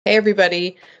Hey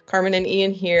everybody, Carmen and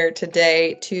Ian here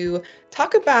today to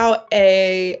talk about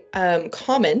a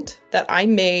comment that I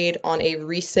made on a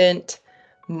recent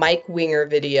Mike Winger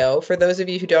video. For those of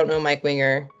you who don't know Mike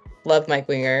Winger, love Mike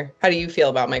Winger. How do you feel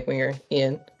about Mike Winger,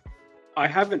 Ian? I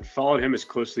haven't followed him as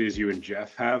closely as you and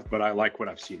Jeff have, but I like what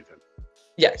I've seen of him.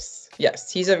 Yes,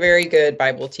 he's a very good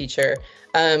Bible teacher.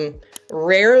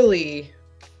 Rarely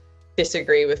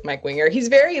disagree with Mike Winger. He's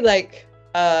very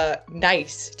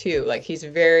nice too. Like he's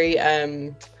very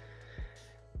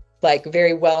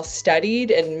very well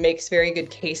studied and makes very good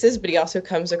cases, but he also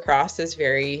comes across as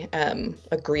very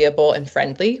agreeable and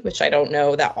friendly, which I don't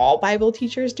know that all Bible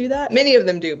teachers do that. Many of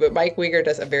them do, but Mike Winger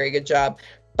does a very good job.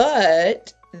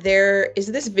 But there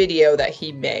is this video that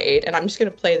he made, and I'm just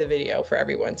going to play the video for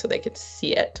everyone so they can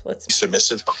see it. Let's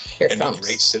submissive and be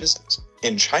great citizens.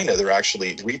 In China, they're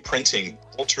actually reprinting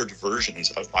altered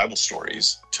versions of Bible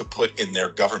stories to put in their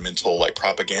governmental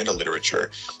propaganda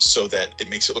literature so that it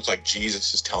makes it look like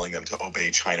Jesus is telling them to obey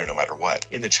China no matter what.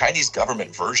 In the Chinese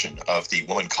government version of the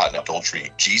woman caught in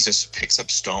adultery, Jesus picks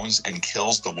up stones and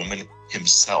kills the woman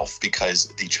himself because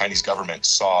the Chinese government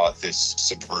saw this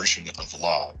subversion of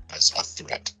law as a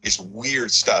threat. It's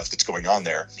weird stuff that's going on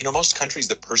there. You know, most countries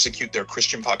that persecute their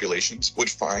Christian populations would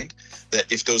find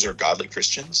that if those are godly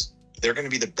Christians, they're going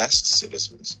to be the best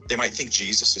citizens. They might think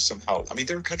Jesus is somehow,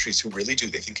 there are countries who really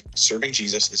do. They think serving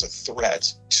Jesus is a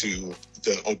threat to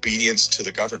the obedience to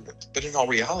the government. But in all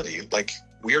reality,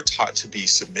 we are taught to be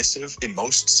submissive in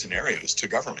most scenarios to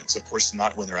governments. Of course,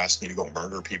 not when they're asking you to go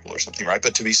murder people or something, right?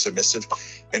 But to be submissive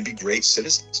and be great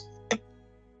citizens.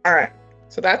 All right,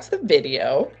 so that's the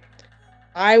video.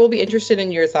 I will be interested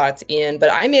in your thoughts, Ian,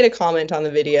 but I made a comment on the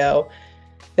video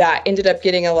that ended up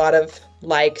getting a lot of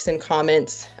likes and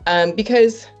comments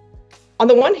because on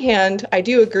the one hand, I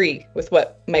do agree with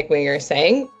what Mike Winger is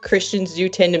saying. Christians do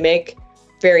tend to make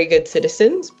very good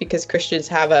citizens because Christians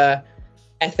have a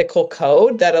ethical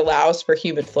code that allows for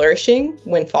human flourishing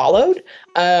when followed.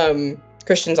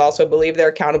 Christians also believe they're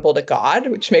accountable to God,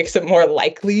 which makes them more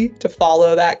likely to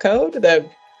follow that code than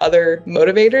other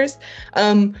motivators.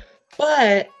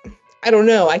 But I don't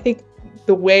know. I think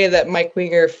the way that Mike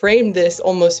Winger framed this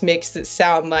almost makes it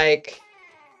sound like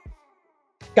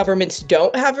governments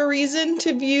don't have a reason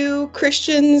to view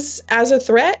Christians as a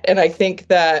threat. And I think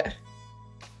that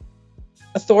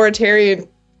authoritarian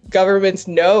governments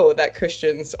know that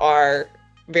Christians are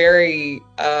very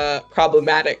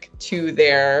problematic to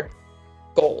their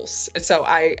goals. And so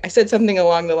I said something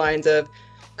along the lines of,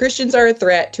 Christians are a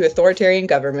threat to authoritarian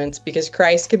governments because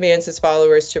Christ commands his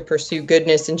followers to pursue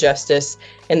goodness and justice,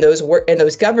 and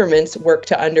those governments work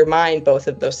to undermine both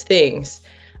of those things.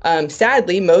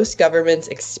 Sadly, most governments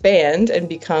expand and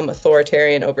become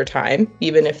authoritarian over time,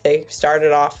 even if they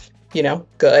started off,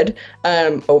 good.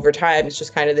 Over time, it's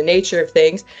just kind of the nature of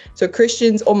things. So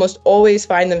Christians almost always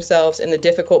find themselves in the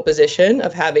difficult position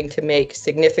of having to make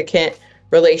significant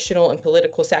relational and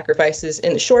political sacrifices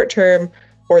in the short term,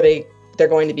 or they're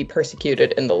going to be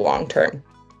persecuted in the long term.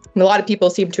 And a lot of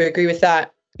people seem to agree with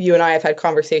that. You and I have had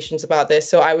conversations about this,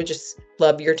 so I would just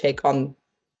love your take on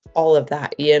all of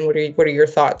that. Ian, what are your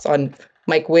thoughts on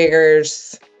Mike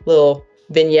Winger's little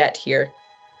vignette here?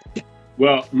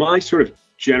 Well, my sort of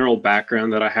general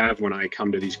background that I have when I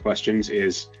come to these questions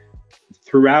is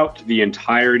throughout the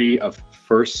entirety of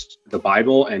first the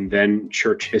Bible and then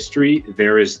church history,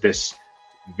 there is this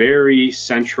very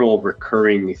central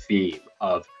recurring theme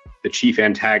of the chief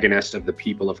antagonist of the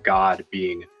people of God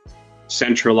being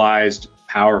centralized,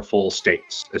 powerful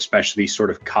states, especially sort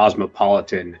of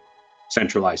cosmopolitan,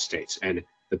 centralized states. And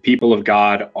the people of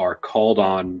God are called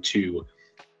on to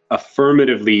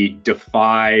affirmatively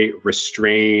defy,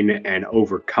 restrain, and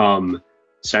overcome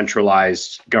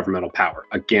centralized governmental power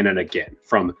again and again.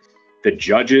 From the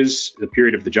Judges, the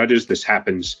period of the Judges, this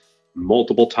happens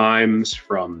multiple times,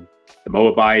 from the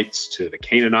Moabites to the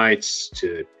Canaanites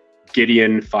to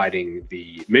Gideon fighting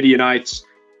the Midianites.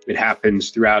 It happens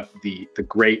throughout the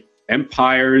great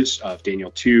empires of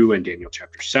Daniel 2 and Daniel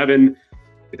chapter 7,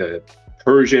 the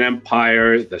Persian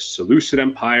Empire, the Seleucid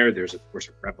Empire. There's, of course,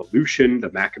 a revolution,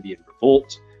 the Maccabean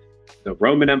Revolt. The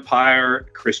Roman Empire,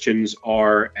 Christians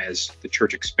are, as the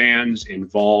church expands,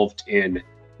 involved in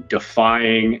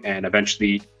defying and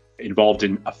eventually involved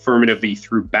in affirmatively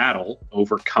through battle,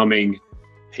 overcoming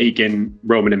pagan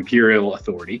Roman imperial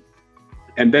authority.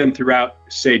 And then throughout,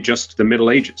 say, just the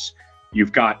Middle Ages,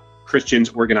 you've got Christians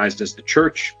organized as the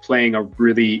church playing a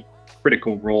really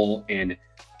critical role in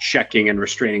checking and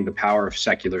restraining the power of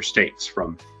secular states,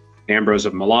 from Ambrose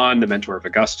of Milan, the mentor of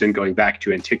Augustine, going back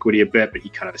to antiquity a bit, but he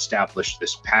kind of established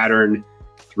this pattern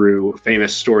through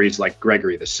famous stories like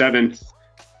Gregory the Seventh,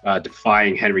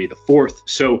 defying Henry IV.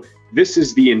 So this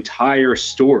is the entire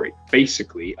story,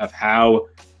 basically, of how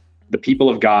the people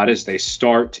of God, as they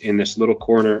start in this little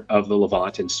corner of the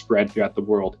Levant and spread throughout the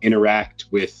world, interact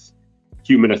with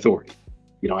human authority.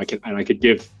 I could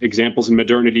give examples in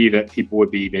modernity that people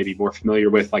would be maybe more familiar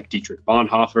with, like Dietrich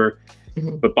Bonhoeffer.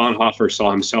 Mm-hmm. But Bonhoeffer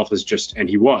saw himself as and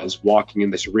he was walking in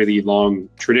this really long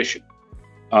tradition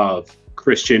of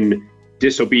Christian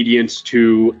disobedience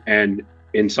to, and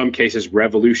in some cases,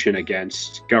 revolution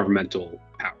against governmental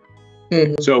power.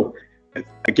 Mm-hmm. So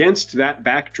against that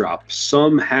backdrop,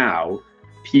 somehow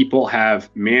people have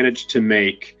managed to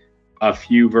make a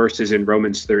few verses in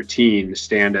Romans 13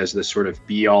 stand as the sort of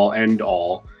be-all,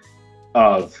 end-all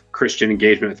of Christian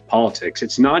engagement with politics.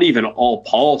 It's not even all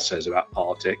Paul says about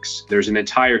politics. There's an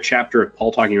entire chapter of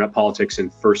Paul talking about politics in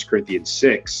 1 Corinthians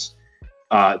 6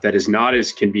 that is not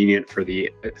as convenient for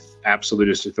the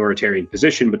absolutist authoritarian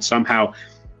position, but somehow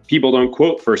people don't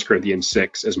quote 1 Corinthians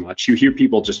 6 as much. You hear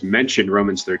people just mention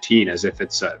Romans 13 as if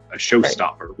it's a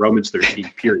showstopper, right. Romans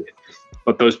 13, period.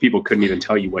 But those people couldn't even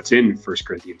tell you what's in 1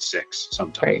 Corinthians 6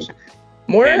 sometimes.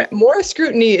 Right. More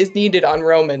scrutiny is needed on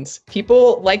Romans.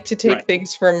 People like to take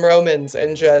things from Romans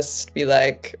and just be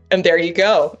like, and there you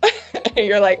go. And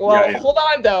you're like, well, hold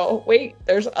on though. Wait,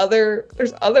 there's other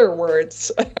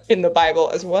words in the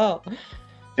Bible as well.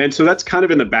 And so that's kind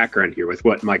of in the background here with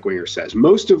what Mike Winger says.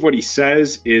 Most of what he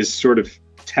says is sort of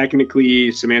technically,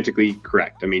 semantically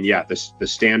correct. I mean, the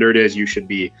standard is you should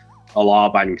be a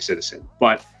law-abiding citizen.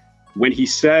 But when he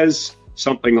says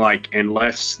something like,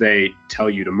 unless they tell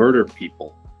you to murder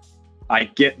people, I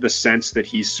get the sense that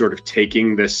he's sort of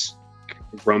taking this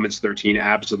Romans 13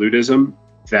 absolutism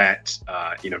that,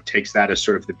 takes that as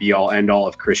sort of the be-all, end-all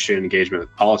of Christian engagement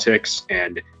with politics.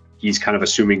 And he's kind of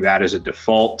assuming that as a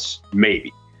default,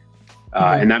 maybe.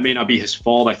 And that may not be his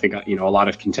fault. I think, a lot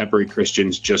of contemporary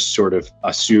Christians just sort of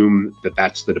assume that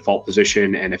that's the default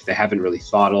position. And if they haven't really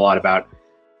thought a lot about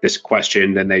this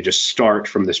question, then they just start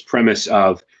from this premise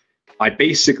of, I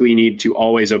basically need to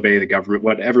always obey the government,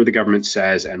 whatever the government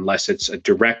says, unless it's a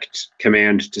direct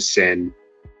command to sin,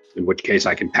 in which case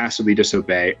I can passively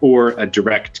disobey, or a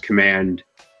direct command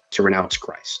to renounce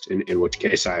Christ, in which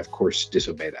case I, of course,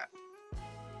 disobey that.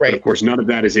 Right. But of course, none of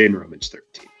that is in Romans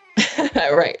 13.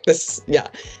 Right.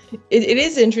 It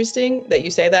is interesting that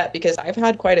you say that, because I've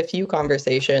had quite a few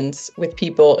conversations with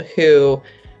people who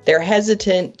they're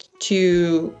hesitant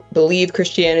to believe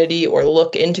Christianity or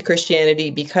look into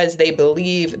Christianity because they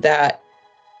believe that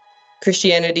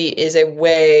Christianity is a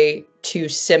way to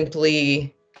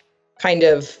simply kind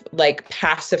of like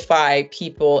pacify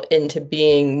people into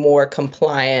being more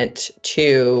compliant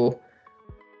to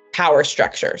power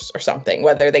structures or something,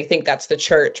 whether they think that's the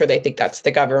church or they think that's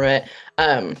the government,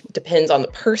 depends on the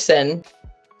person.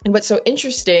 And what's so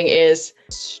interesting is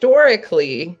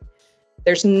historically,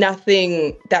 there's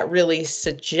nothing that really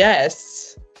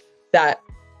suggests that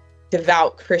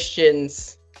devout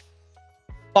Christians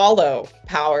follow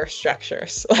power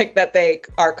structures, like that they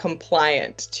are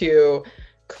compliant to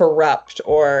corrupt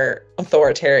or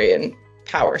authoritarian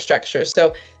power structures.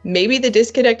 So maybe the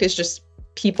disconnect is just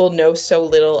people know so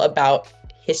little about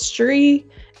history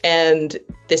and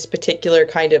this particular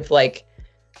kind of like,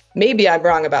 maybe I'm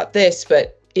wrong about this,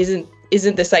 but isn't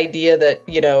this idea that,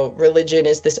 religion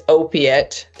is this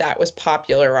opiate that was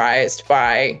popularized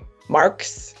by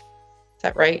Marx? Is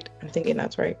that right? I'm thinking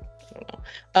that's right.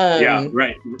 I don't know.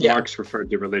 Right. Yeah. Marx referred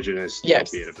to religion as the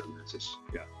opiate of the masses.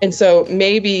 Yeah. And so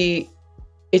maybe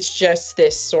it's just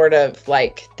this sort of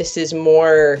like, this is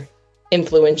more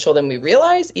influential than we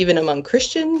realize, even among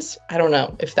Christians. I don't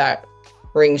know if that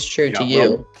rings true to you.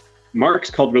 Well, Marx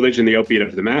called religion the opiate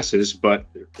of the masses, but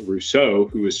Rousseau,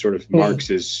 who was sort of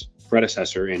Marx's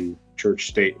predecessor in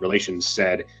church-state relations,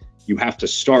 said you have to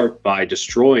start by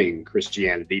destroying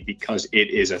Christianity because it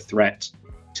is a threat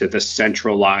to the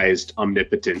centralized,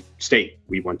 omnipotent state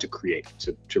we want to create,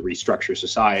 to restructure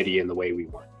society in the way we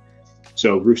want.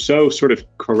 So Rousseau sort of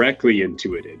correctly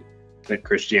intuited that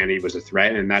Christianity was a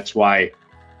threat, and that's why,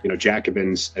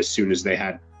 Jacobins, as soon as they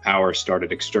had power,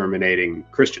 started exterminating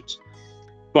Christians.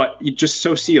 But just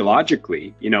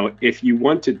sociologically, if you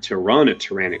wanted to run a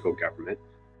tyrannical government,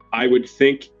 I would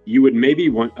think you would maybe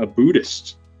want a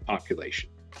Buddhist population.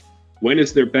 When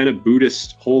has there been a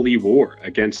Buddhist holy war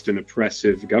against an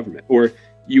oppressive government? Or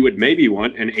you would maybe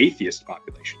want an atheist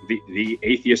population. The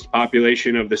atheist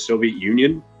population of the Soviet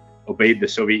Union obeyed the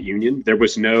Soviet Union. There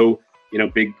was no,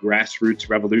 big grassroots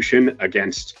revolution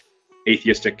against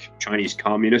atheistic Chinese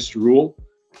communist rule.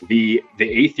 The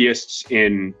atheists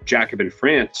in Jacobin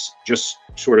France just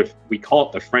sort of, we call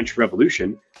it the French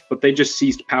Revolution, but they just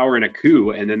seized power in a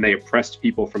coup and then they oppressed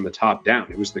people from the top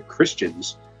down. It was the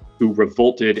Christians who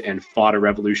revolted and fought a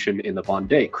revolution in the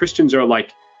Vendée. Christians are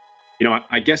like,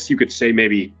 I guess you could say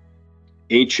maybe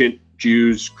ancient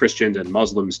Jews, Christians, and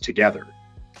Muslims together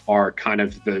are kind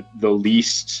of the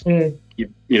least,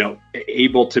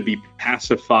 able to be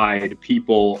pacified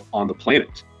people on the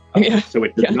planet. So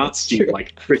it does not seem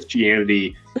like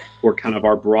Christianity or kind of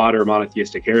our broader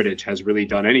monotheistic heritage has really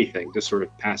done anything to sort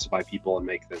of pacify people and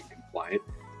make them compliant.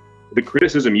 The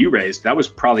criticism you raised, that was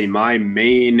probably my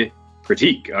main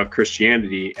critique of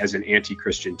Christianity as an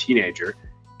anti-Christian teenager.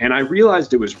 And I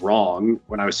realized it was wrong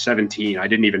when I was 17. I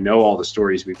didn't even know all the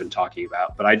stories we've been talking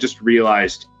about, but I just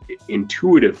realized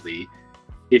intuitively,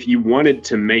 if you wanted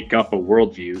to make up a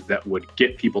worldview that would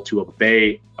get people to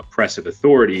obey oppressive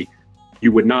authority,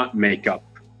 you would not make up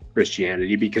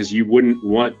Christianity, because you wouldn't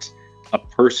want a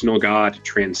personal God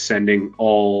transcending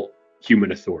all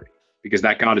human authority, because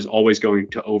that God is always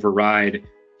going to override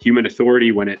human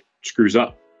authority when it screws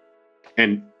up.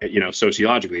 And,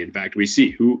 sociologically, in fact, we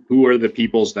see who are the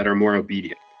peoples that are more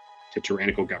obedient to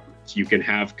tyrannical governments. You can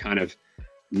have kind of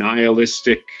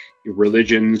nihilistic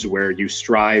religions where you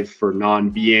strive for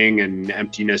non-being and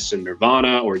emptiness and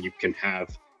nirvana, or you can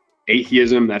have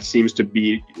atheism that seems to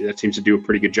do a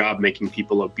pretty good job making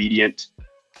people obedient,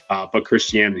 but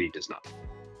Christianity does not.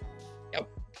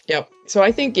 Yep. So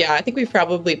I think we've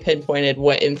probably pinpointed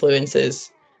what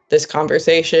influences this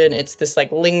conversation. It's this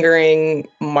like lingering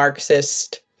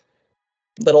Marxist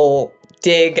little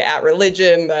dig at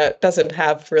religion that doesn't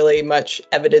have really much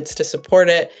evidence to support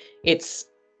it. It's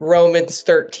Romans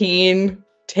 13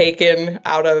 taken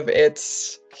out of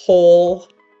its whole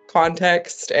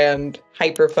context and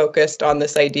hyper focused on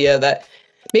this idea that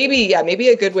maybe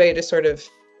a good way to sort of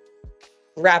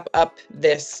wrap up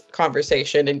this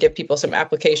conversation and give people some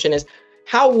application is,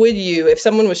 how would you, if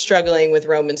someone was struggling with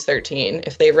Romans 13,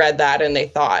 if they read that and they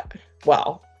thought,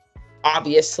 well,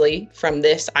 obviously from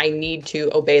this, I need to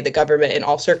obey the government in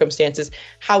all circumstances,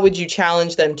 how would you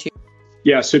challenge them to?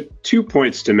 Yeah, so 2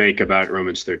 points to make about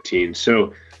Romans 13.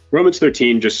 So Romans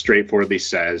 13 just straightforwardly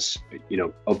says,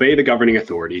 obey the governing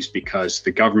authorities because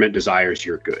the government desires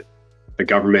your good. The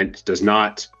government does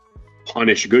not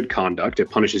punish good conduct. It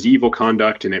punishes evil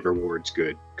conduct and it rewards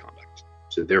good conduct.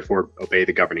 So therefore, obey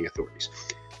the governing authorities.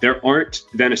 There aren't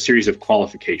then a series of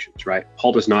qualifications, right?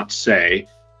 Paul does not say,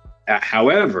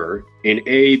 however, in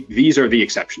A, these are the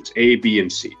exceptions, A, B,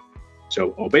 and C.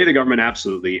 So obey the government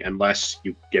absolutely, unless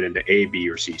you get into A, B,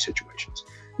 or C situations.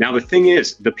 Now, the thing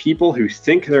is, the people who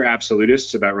think they're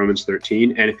absolutists about Romans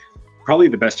 13, and probably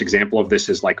the best example of this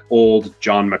is like old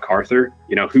John MacArthur,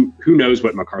 who knows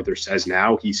what MacArthur says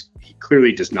now? He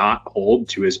clearly does not hold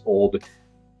to his old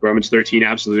Romans 13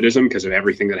 absolutism because of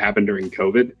everything that happened during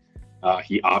COVID.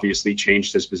 He obviously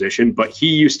changed his position, but he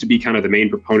used to be kind of the main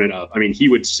proponent of, he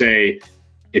would say,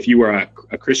 if you were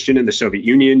a Christian in the Soviet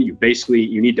Union, you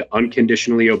need to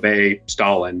unconditionally obey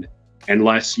Stalin,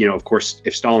 unless, of course,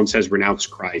 if Stalin says renounce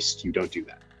Christ, you don't do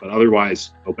that. But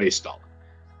otherwise, obey Stalin.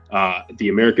 The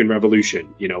American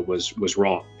Revolution, was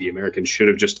wrong. The Americans should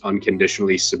have just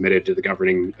unconditionally submitted to the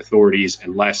governing authorities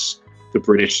unless the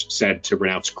British said to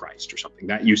renounce Christ or something.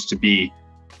 That used to be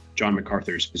John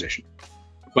MacArthur's position.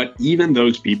 But even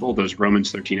those people, those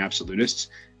Romans 13 absolutists,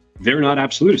 they're not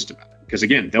absolutist about it. Because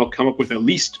again, they'll come up with at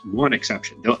least one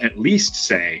exception. They'll at least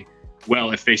say,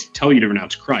 well, if they tell you to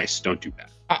renounce Christ, don't do that.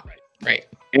 Right.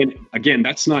 And again,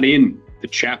 that's not in the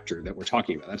chapter that we're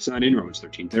talking about. That's not in Romans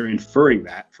 13. They're inferring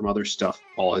that from other stuff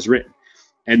Paul has written.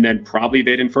 And then probably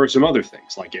they'd infer some other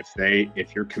things, like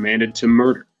if you're commanded to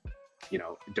murder,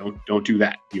 don't do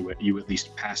that. You at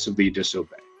least passively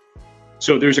disobey.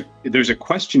 So there's a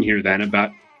question here then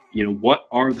about, what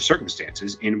are the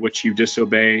circumstances in which you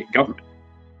disobey government?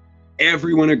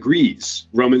 Everyone agrees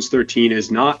Romans 13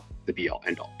 is not the be all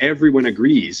end all. Everyone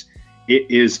agrees it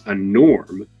is a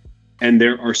norm and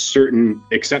there are certain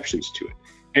exceptions to it.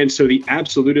 And so the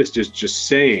absolutist is just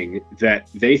saying that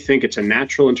they think it's a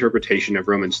natural interpretation of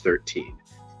Romans 13,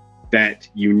 that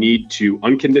you need to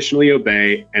unconditionally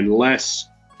obey unless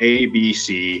A, B,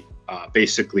 C,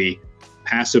 basically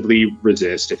passively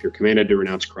resist if you're commanded to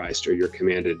renounce Christ or you're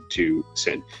commanded to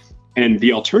sin. And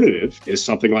the alternative is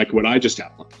something like what I just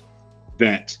outlined,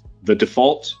 that the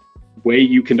default way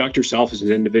you conduct yourself as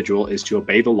an individual is to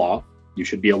obey the law. You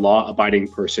should be a law-abiding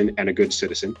person and a good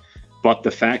citizen. But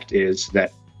the fact is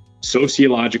that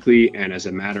sociologically and as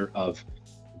a matter of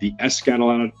the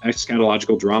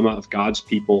eschatological drama of God's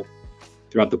people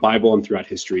throughout the Bible and throughout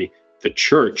history, the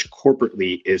church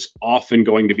corporately is often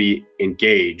going to be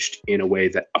engaged in a way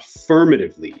that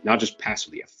affirmatively, not just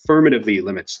passively, affirmatively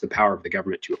limits the power of the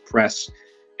government to oppress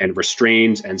and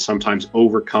restrains and sometimes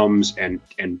overcomes and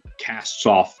casts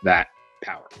off that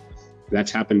power.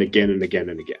 That's happened again and again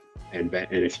and again. And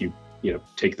if you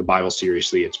take the Bible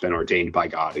seriously, it's been ordained by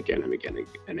God again and again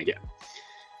and again.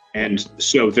 And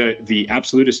so the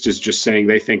absolutist is just saying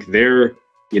they think their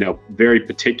very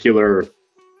particular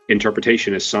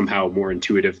interpretation is somehow more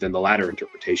intuitive than the latter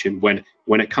interpretation. When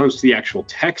it comes to the actual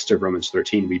text of Romans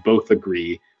 13, we both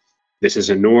agree this is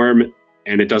a norm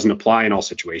and it doesn't apply in all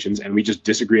situations, and we just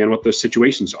disagree on what those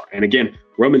situations are. And again,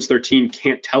 Romans 13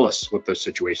 can't tell us what those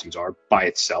situations are by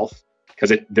itself,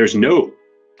 because there's no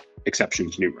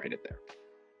exceptions enumerated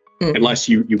there, unless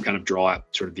you kind of draw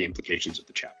out sort of the implications of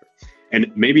the chapter.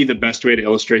 And maybe the best way to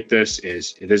illustrate this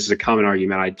is a common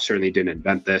argument. I certainly didn't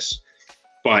invent this,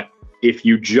 but if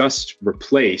you just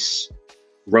replace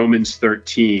Romans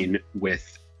 13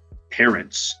 with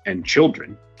parents and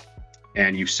children,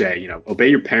 and you say, obey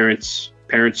your parents.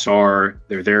 Parents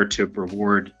they're there to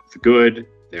reward the good.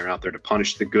 They're out there to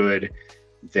punish the good.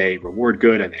 They reward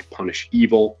good and they punish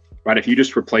evil, right? If you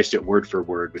just replaced it word for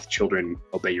word with children,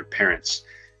 obey your parents,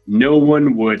 no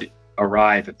one would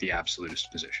arrive at the absolutist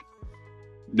position.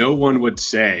 No one would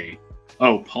say,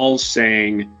 oh, Paul's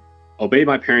saying, obey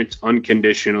my parents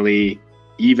unconditionally.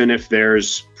 Even if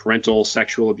there's parental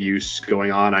sexual abuse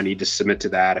going on, I need to submit to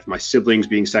that. If my sibling's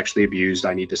being sexually abused,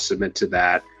 I need to submit to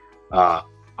that.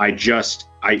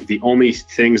 The only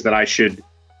things that I should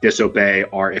disobey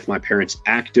are if my parents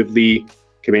actively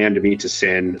command me to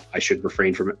sin, I should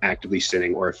refrain from actively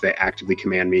sinning, or if they actively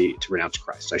command me to renounce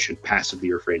Christ, I should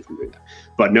passively refrain from doing that.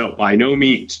 But no, by no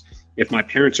means. If my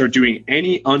parents are doing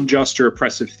any unjust or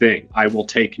oppressive thing, I will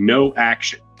take no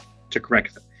action to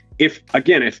correct them. If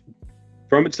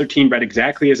Romans 13 read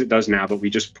exactly as it does now, but we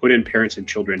just put in parents and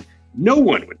children, no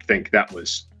one would think that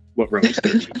was what Romans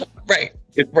 13 was. Right.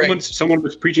 If someone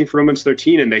was preaching for Romans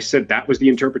 13 and they said that was the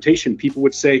interpretation, people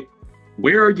would say,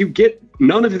 where are you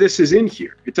none of this is in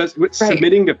here.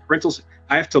 Submitting to parental,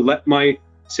 I have to let my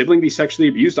sibling be sexually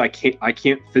abused. I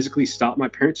can't physically stop my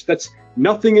parents. That's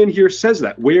nothing in here says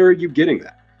that. Where are you getting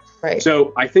that? Right.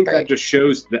 So I think that just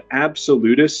shows the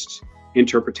absolutist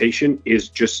interpretation is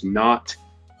just not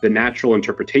the natural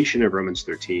interpretation of Romans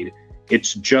 13.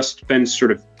 It's just been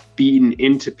sort of beaten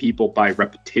into people by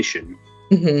repetition.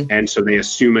 Mm-hmm. And so they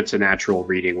assume it's a natural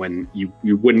reading when you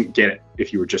wouldn't get it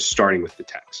if you were just starting with the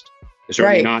text. It's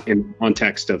certainly not in the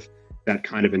context of that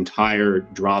kind of entire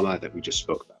drama that we just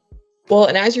spoke about. Well,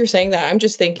 and as you're saying that, I'm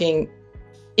just thinking,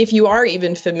 if you are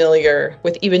even familiar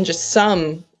with even just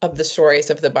some of the stories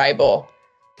of the Bible,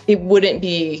 it wouldn't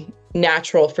be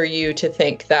natural for you to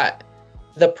think that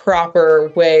the proper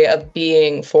way of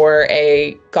being for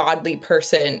a godly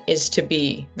person is to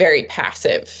be very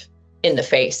passive in the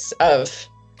face of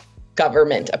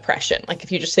government oppression. Like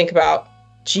if you just think about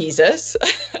Jesus,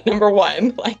 number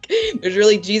one, there's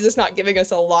really Jesus not giving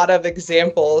us a lot of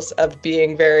examples of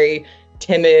being very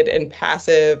timid and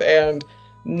passive and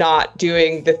not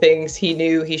doing the things he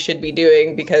knew he should be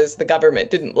doing because the government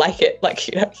didn't like it.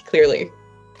 He clearly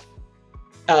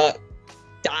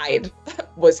died,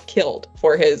 was killed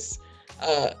for his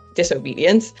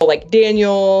disobedience. Like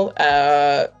Daniel,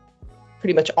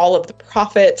 pretty much all of the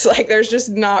prophets, there's just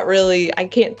not really, I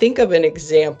can't think of an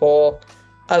example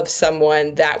of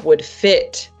someone that would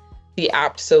fit the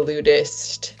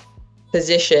absolutist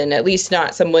position, at least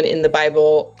not someone in the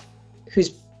Bible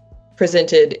who's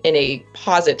presented in a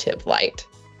positive light.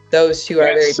 Those who are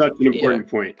very... Such an important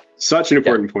point. Such an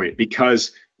important point,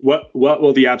 because what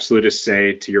will the absolutists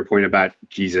say to your point about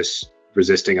Jesus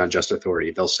resisting unjust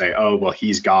authority? They'll say, oh, well,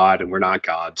 he's God and we're not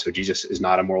God, so Jesus is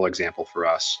not a moral example for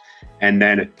us. And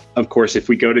then, of course, if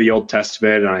we go to the Old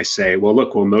Testament and I say, well,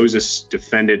 look, Moses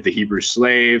defended the Hebrew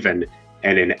slave, and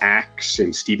in Acts,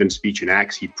 in Stephen's speech in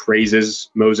Acts, he praises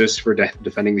Moses for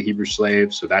defending the Hebrew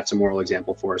slave, so that's a moral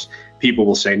example for us. People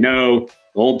will say, no,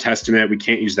 the Old Testament, we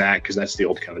can't use that because that's the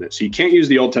Old Covenant. So you can't use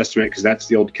the Old Testament because that's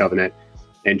the Old Covenant.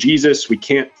 And Jesus, we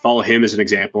can't follow him as an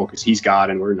example because he's God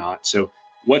and we're not. So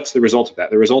what's the result of that?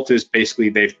 The result is basically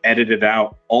they've edited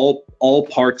out all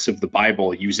parts of the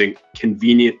Bible using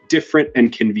different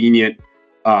and convenient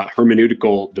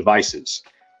hermeneutical devices.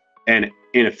 And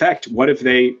in effect, what have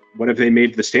they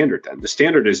made the standard then? The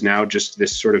standard is now just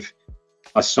this sort of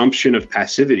assumption of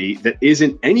passivity that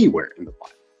isn't anywhere in the Bible.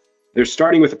 They're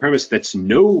starting with a premise that's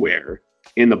nowhere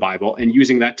in the Bible and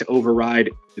using that to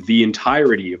override the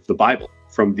entirety of the Bible,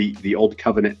 from the Old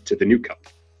Covenant to the New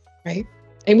Covenant. Right.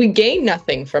 And we gain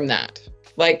nothing from that.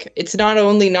 It's not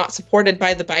only not supported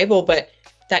by the Bible, but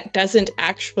that doesn't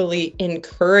actually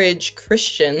encourage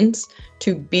Christians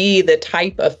to be the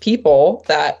type of people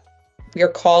that we are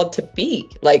called to be.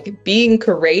 Being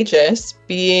courageous,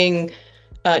 being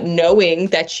knowing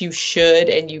that you should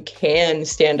and you can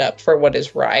stand up for what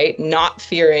is right, not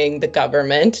fearing the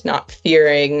government, not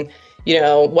fearing,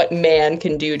 what man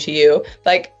can do to you.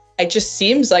 Like, it just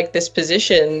seems like this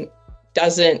position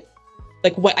doesn't,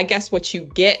 like, what you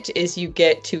get is you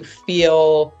get to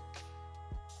feel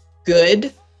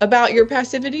good about your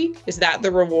passivity. Is that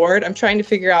the reward? I'm trying to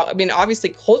figure out. I mean, obviously,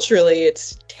 culturally,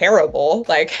 it's terrible.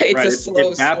 Like, it's right. a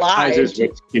slow it baptizes slide.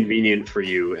 what's convenient for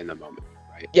you in the moment,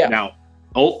 right? Yeah. Now,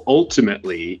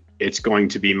 ultimately, it's going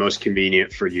to be most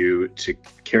convenient for you to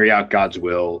carry out God's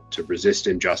will, to resist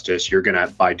injustice.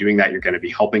 By doing that, you're going to be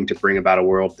helping to bring about a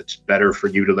world that's better for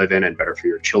you to live in and better for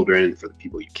your children and for the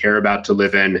people you care about to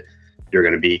live in. You're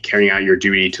going to be carrying out your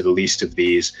duty to the least of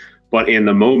these. But in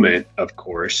the moment, of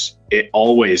course, it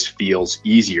always feels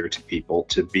easier to people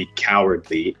to be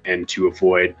cowardly and to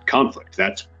avoid conflict.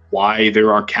 That's why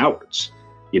there are cowards.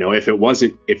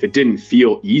 If it didn't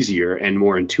feel easier and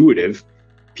more intuitive,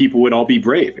 people would all be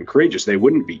brave and courageous. They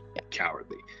wouldn't be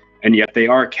cowardly. And yet they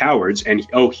are cowards. And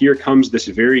here comes this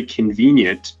very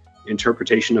convenient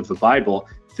interpretation of the Bible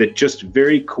that just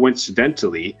very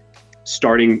coincidentally,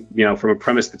 starting from a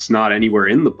premise that's not anywhere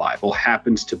in the Bible,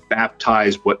 happens to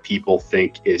baptize what people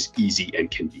think is easy and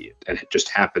convenient. And it just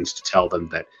happens to tell them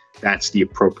that that's the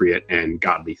appropriate and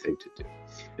godly thing to do.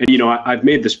 And I've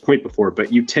made this point before,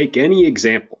 but you take any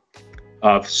example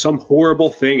of some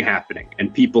horrible thing happening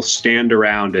and people stand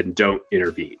around and don't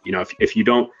intervene. If you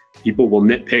don't, people will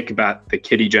nitpick about the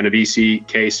Kitty Genovese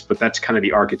case, but that's kind of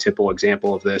the archetypal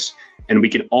example of this. And we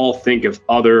can all think of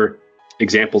other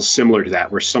examples similar to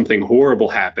that, where something horrible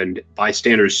happened,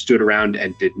 bystanders stood around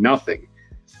and did nothing.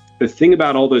 The thing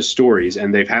about all those stories,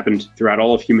 and they've happened throughout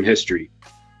all of human history,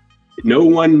 no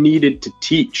one needed to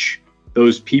teach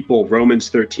those people Romans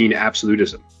 13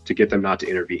 absolutism to get them not to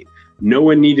intervene. No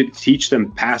one needed to teach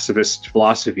them pacifist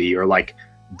philosophy or like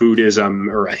Buddhism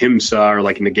or ahimsa or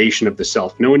like negation of the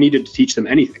self. No one needed to teach them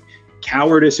anything.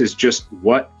 Cowardice is just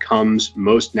what comes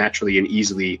most naturally and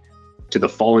easily to the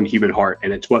fallen human heart,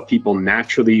 and it's what people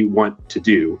naturally want to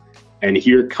do. And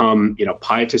here come,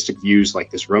 pietistic views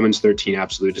like this Romans 13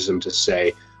 absolutism to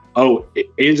say, oh,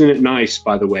 isn't it nice,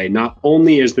 by the way, not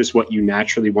only is this what you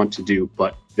naturally want to do,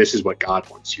 but this is what God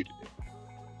wants you to do.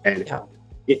 And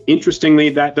interestingly,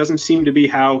 that doesn't seem to be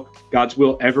how God's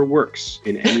will ever works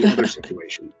in any other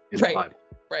situation in the Bible.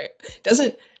 Right.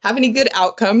 Doesn't have any good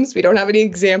outcomes. We don't have any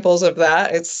examples of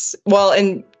that.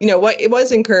 And what it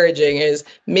was encouraging is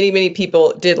many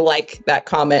people did like that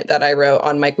comment that I wrote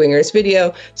on Mike Winger's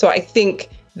video. So I think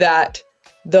that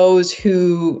those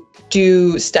who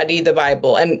do study the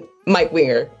Bible, and Mike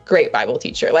Winger, great Bible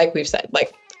teacher, like we've said,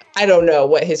 like, I don't know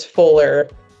what his fuller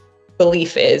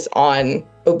belief is on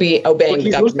obeying the government.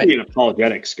 He's mostly an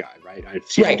apologetics guy, right? I've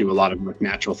seen him do a lot of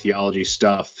natural theology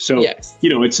stuff. So,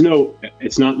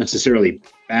 it's not necessarily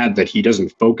bad that he doesn't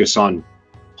focus on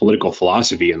political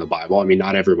philosophy in the Bible. I mean,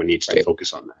 not everyone needs to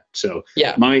focus on that. So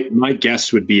my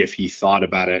guess would be if he thought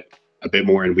about it a bit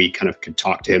more and we kind of could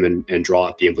talk to him and draw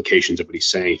out the implications of what he's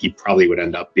saying, he probably would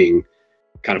end up being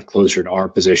kind of closer to our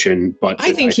position. But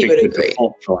I think he would agree. The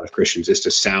default for a lot of Christians is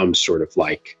to sound sort of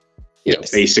like,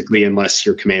 basically, unless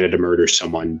you're commanded to murder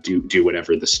someone, do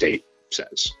whatever the state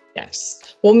says.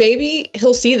 Yes. Well, maybe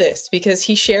he'll see this because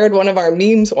he shared one of our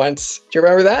memes once. Do you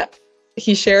remember that?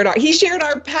 He shared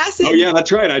our passive. Oh yeah,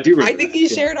 that's right. I do remember. I think he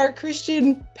shared our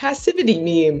Christian passivity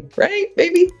meme, right?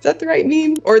 Maybe is that the right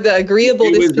meme or the agreeable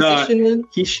disposition one?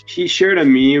 He shared a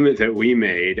meme that we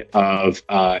made of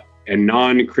a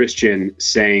non-Christian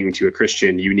saying to a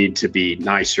Christian, "You need to be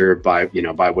nicer," by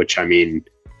which I mean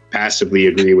passively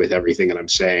agree with everything that I'm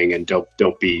saying and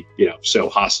don't be so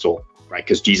hostile, right?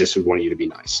 Because Jesus would want you to be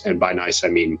nice, and by nice I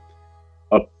mean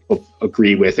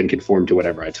agree with and conform to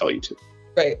whatever I tell you to.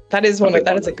 Right. That is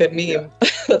a good meme. Yeah.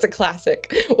 That's a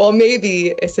classic. Well,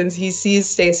 maybe since he sees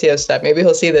Staseos stuff, maybe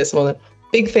he'll see this one.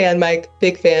 Big fan, Mike.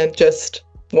 Big fan. Just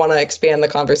want to expand the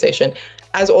conversation.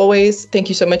 As always, thank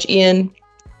you so much, Ian.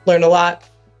 Learned a lot.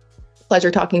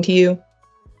 Pleasure talking to you.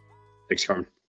 Thanks, Carmen.